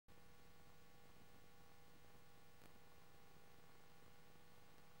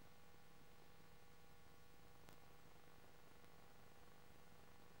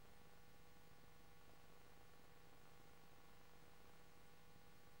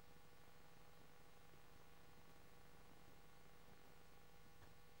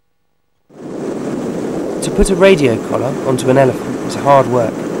To put a radio collar onto an elephant is hard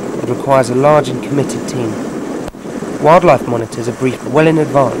work and requires a large and committed team. Wildlife monitors are briefed well in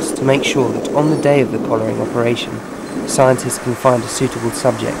advance to make sure that on the day of the collaring operation, scientists can find a suitable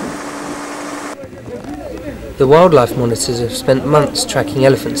subject. The wildlife monitors have spent months tracking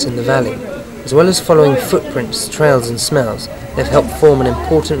elephants in the valley. As well as following footprints, trails and smells, they've helped form an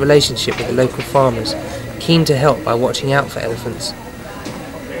important relationship with the local farmers, keen to help by watching out for elephants.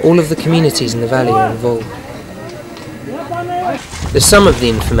 All of the communities in the valley are involved. The sum of the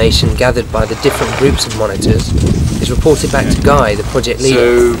information gathered by the different groups of monitors is reported back to Guy, the project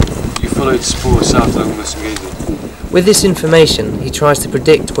leader. So, you followed spoor south along the Zambezi? With this information, he tries to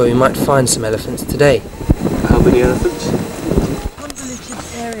predict where we might find some elephants today. How many elephants?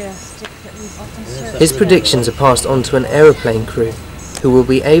 His predictions are passed on to an aeroplane crew, who will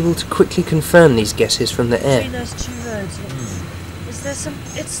be able to quickly confirm these guesses from the air. Those two roads, is there some?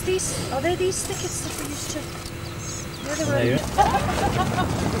 It's these. Are they these thickets that we used to?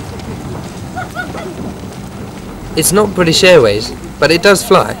 It's not British Airways, but it does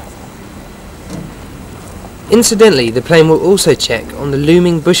fly. Incidentally, the plane will also check on the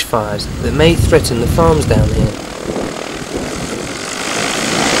looming bushfires that may threaten the farms down here.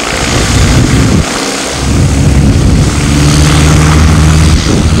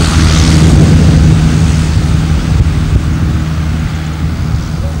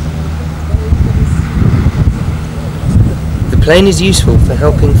 The plane is useful for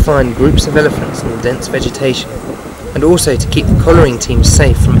helping find groups of elephants in the dense vegetation, and also to keep the collaring team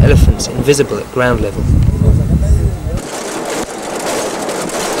safe from elephants invisible at ground level.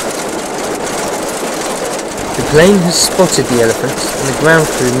 The plane has spotted the elephants and the ground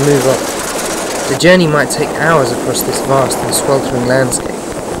crew move off. The journey might take hours across this vast and sweltering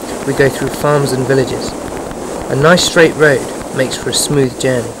landscape. We go through farms and villages. A nice straight road makes for a smooth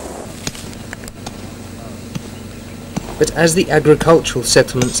journey. But as the agricultural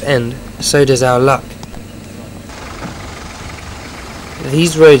settlements end, so does our luck.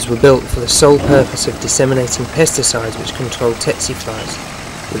 These roads were built for the sole purpose of disseminating pesticides which control tsetse flies,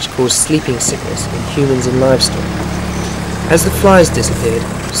 which cause sleeping sickness in humans and livestock. As the flies disappeared,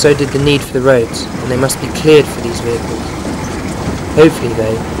 so did the need for the roads, and they must be cleared for these vehicles. Hopefully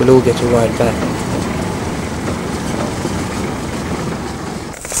though, we'll all get a ride back.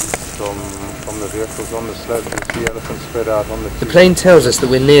 From the vehicles on the slope, you see elephants spread out on the... The plane tells us that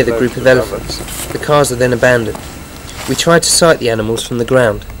we're near the group of elephants. The cars are then abandoned. We try to sight the animals from the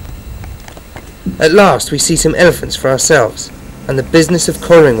ground. At last we see some elephants for ourselves, and the business of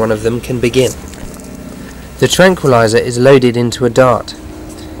collaring one of them can begin. The tranquilizer is loaded into a dart.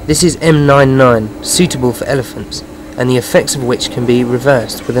 This is M99, suitable for elephants, and the effects of which can be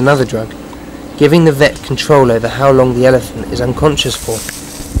reversed with another drug, giving the vet control over how long the elephant is unconscious for.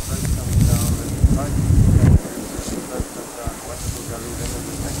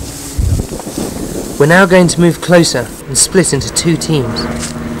 We're now going to move closer and split into two teams.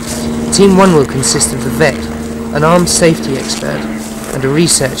 Team 1 will consist of the vet, an armed safety expert, and a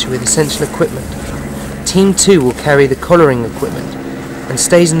researcher with essential equipment. Team 2 will carry the collaring equipment and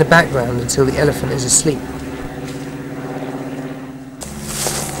stays in the background until the elephant is asleep.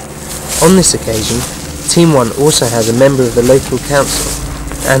 On this occasion, Team 1 also has a member of the local council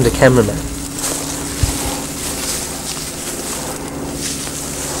and a cameraman.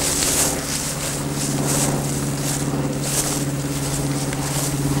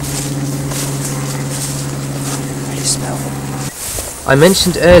 I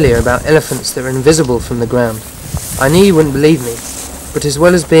mentioned earlier about elephants that are invisible from the ground. I knew you wouldn't believe me, but as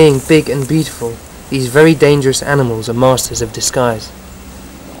well as being big and beautiful, these very dangerous animals are masters of disguise.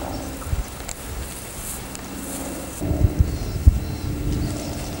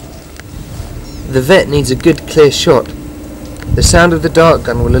 The vet needs a good clear shot. The sound of the dart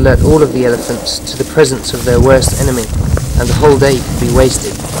gun will alert all of the elephants to the presence of their worst enemy, and the whole day could be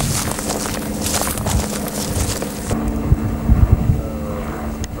wasted.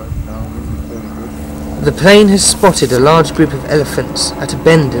 The plane has spotted a large group of elephants at a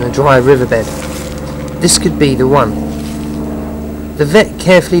bend in a dry riverbed. This could be the one. The vet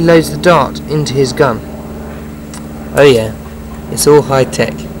carefully loads the dart into his gun. Oh yeah, it's all high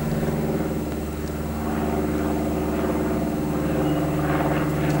tech.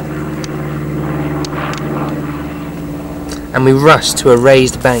 And we rush to a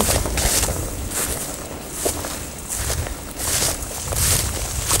raised bank.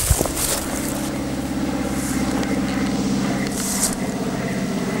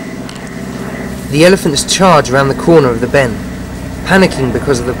 The elephants charge around the corner of the bend, panicking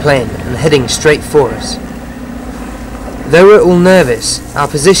because of the plane and heading straight for us. Though we're all nervous, our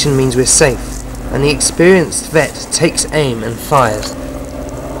position means we're safe. and the experienced vet takes aim and fires.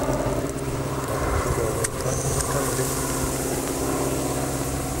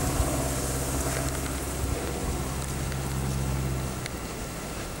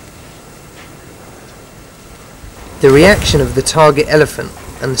 The reaction of the target elephant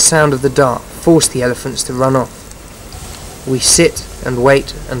and the sound of the dart force the elephants to run off. We sit and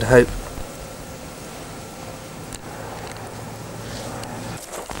wait and hope.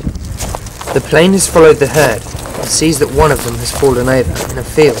 The plane has followed the herd and sees that one of them has fallen over in a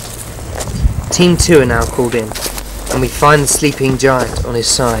field. Team 2 are now called in, and we find the sleeping giant on his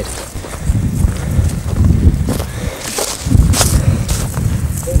side.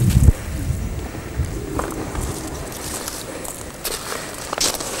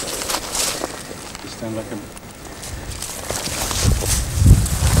 Stand like a...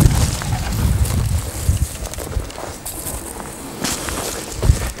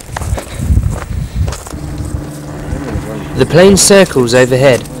 The plane circles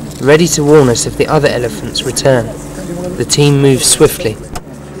overhead, ready to warn us if the other elephants return. The team moves swiftly.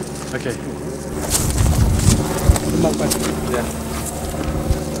 Okay.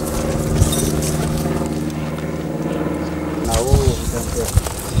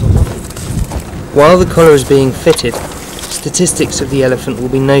 While the collar is being fitted, statistics of the elephant will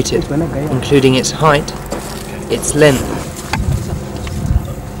be noted, including its height, its length,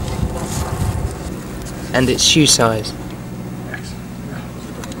 and its shoe size.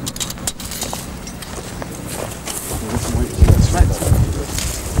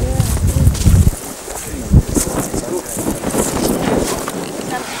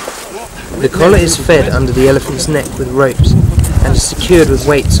 The collar is fed under the elephant's neck with ropes and is secured with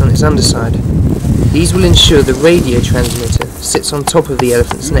weights on its underside. These will ensure the radio transmitter sits on top of the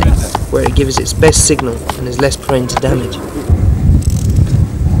elephant's neck, where it gives its best signal and is less prone to damage.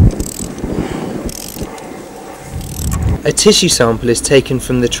 A tissue sample is taken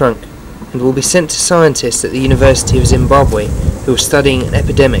from the trunk and will be sent to scientists at the University of Zimbabwe who are studying an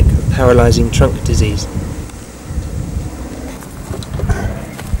epidemic of paralysing trunk disease.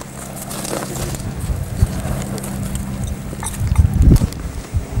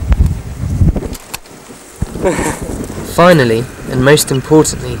 Finally, and most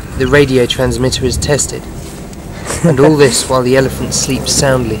importantly, the radio transmitter is tested, and all this while the elephant sleeps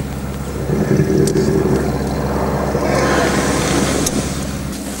soundly.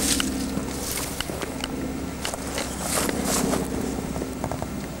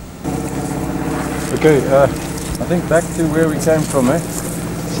 Okay, I think back to where we came from,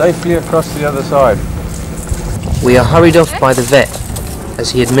 safely across the other side. We are hurried off by the vet as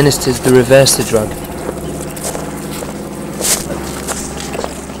he administers the reverser drug.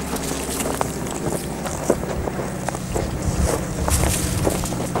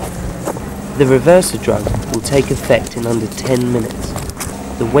 The reverser drug will take effect in under 10 minutes.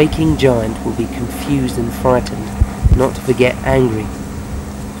 The waking giant will be confused and frightened, not to forget angry.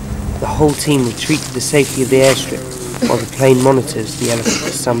 The whole team retreat to the safety of the airstrip while the plane monitors the elephant for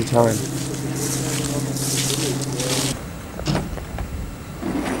some time.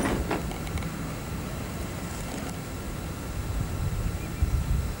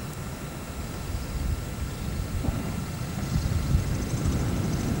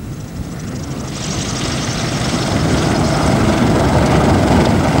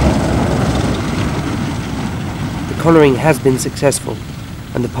 The collaring has been successful,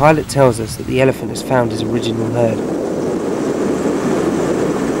 and the pilot tells us that the elephant has found his original herd.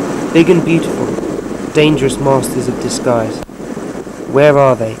 Big and beautiful, dangerous masters of disguise. Where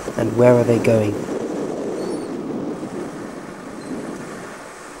are they, and where are they going?